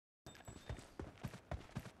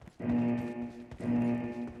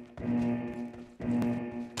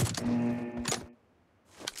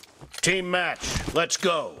Team match, let's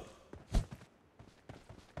go.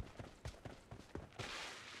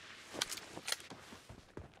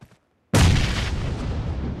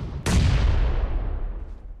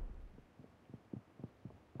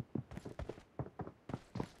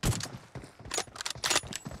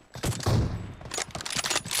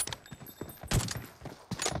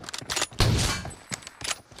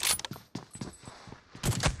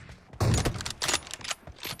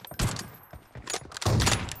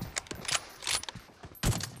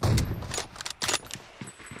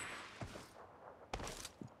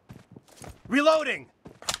 Reloading!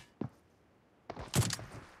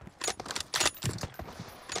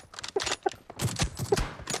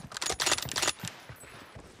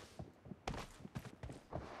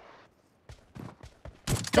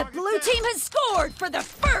 The blue team has scored for the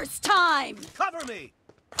first time! Cover me!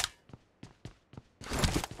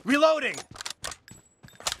 Reloading!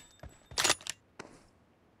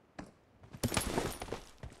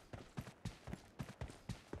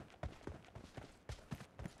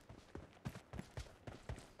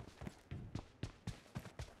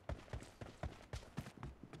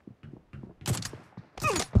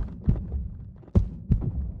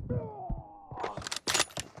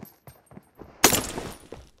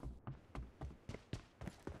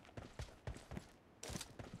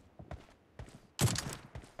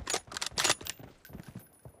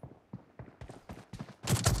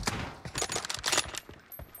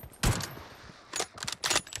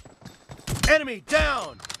 Enemy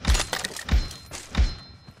down!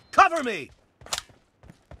 Cover me!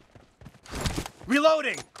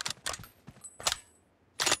 Reloading!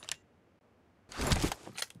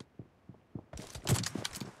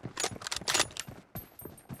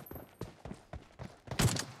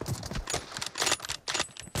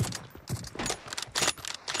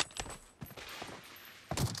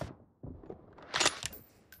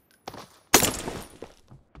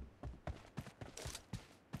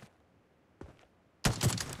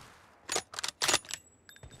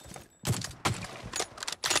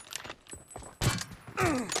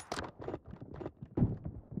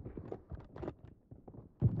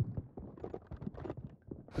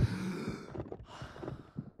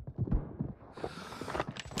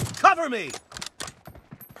 Cover me!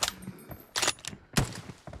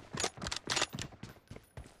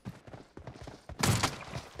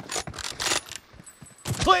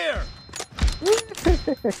 Clear!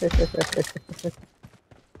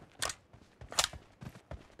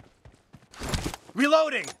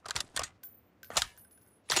 Reloading!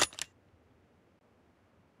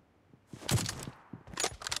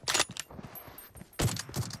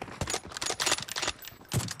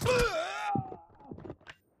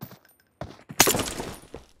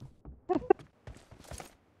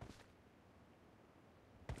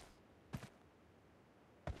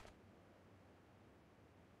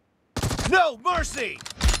 No mercy!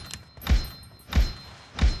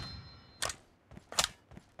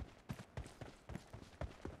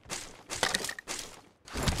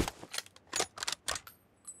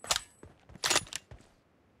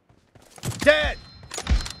 Dead!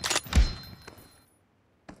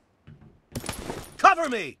 Cover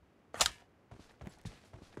me!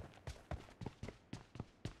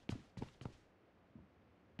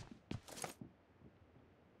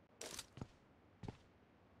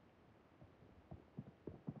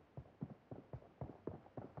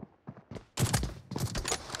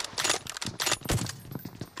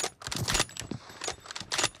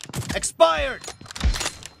 Expired!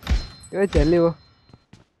 Cái chạy liêu.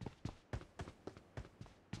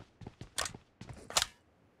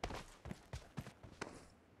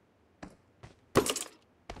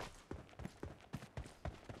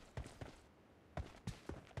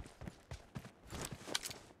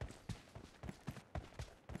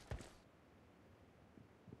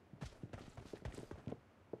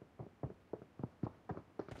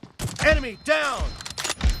 Enemy down!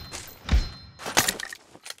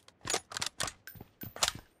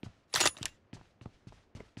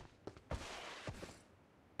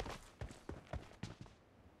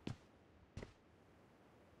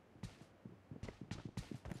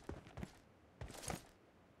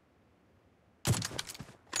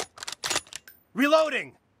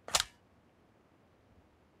 Reloading!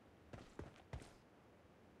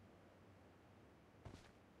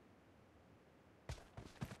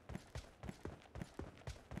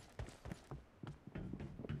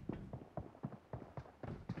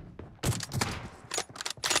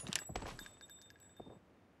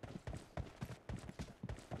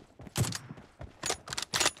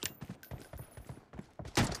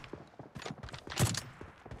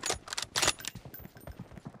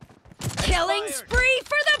 Killing spree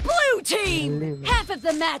for the blue Blue team! Unbelievable. Half of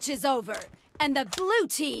the match is over, and the blue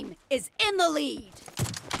team is in the lead.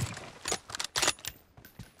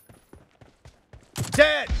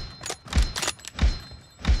 Dead!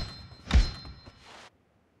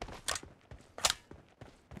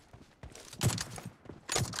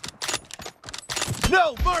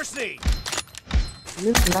 No mercy!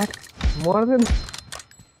 This lack more than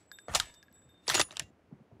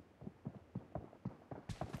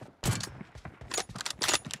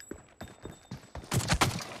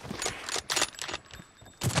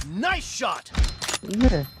Nice shot!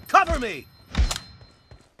 yeah. Cover me!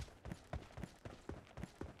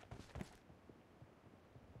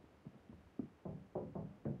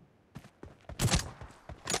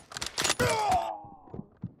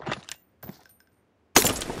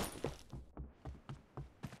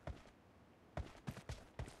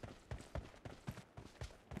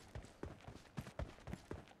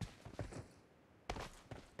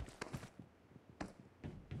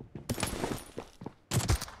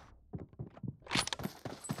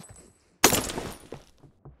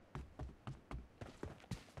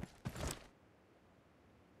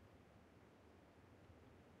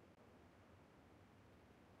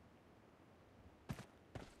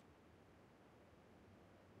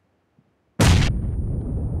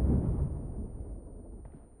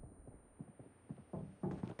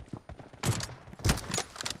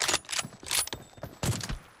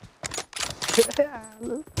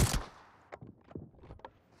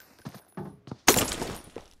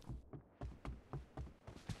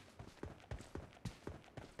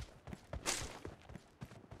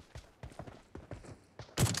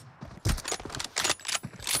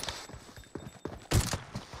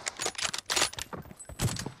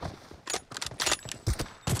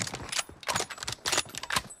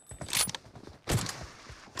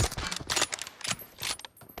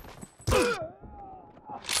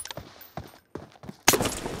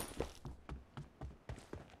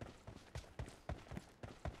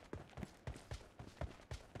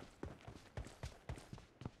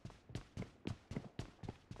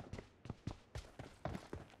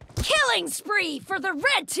 Killing spree for the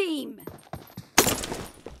red team!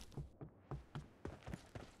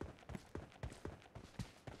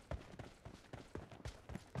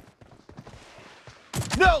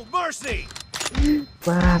 No mercy!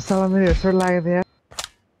 Masalah मेरे shot लगे थे यार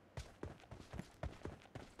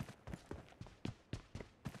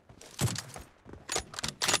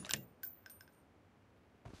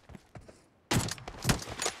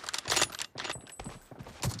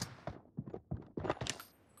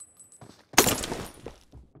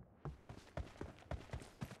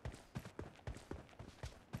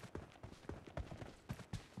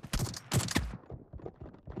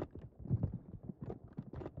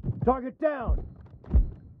Target down!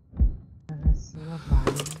 साला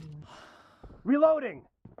भाई Reloading!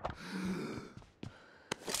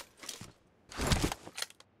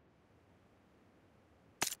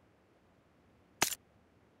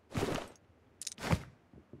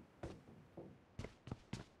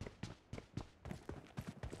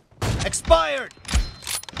 Expired!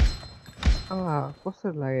 ah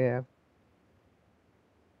kosong lagi ya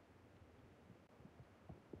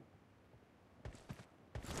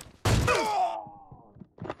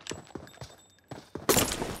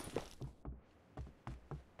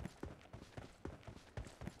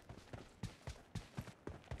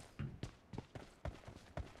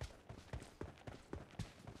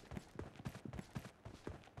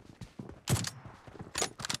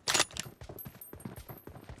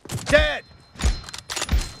Dead!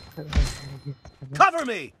 Cover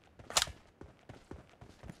me!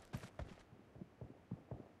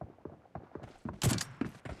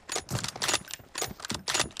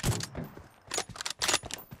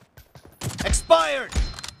 Expired!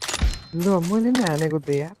 lu मैले नि हानेको त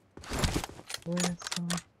यार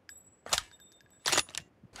Masalah.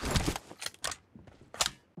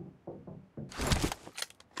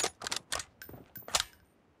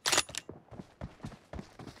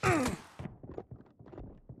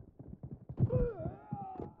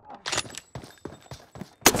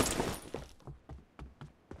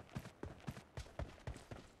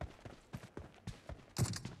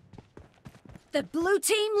 The blue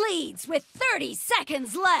team leads with 30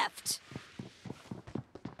 seconds left.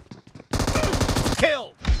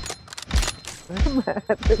 Kill!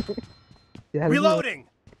 Jangan Reloading!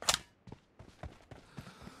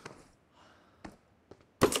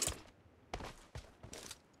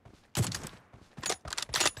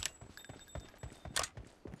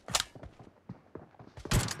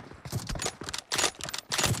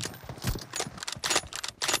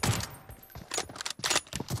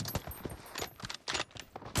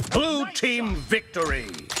 Blue team victory.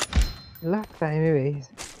 Last time, maybe.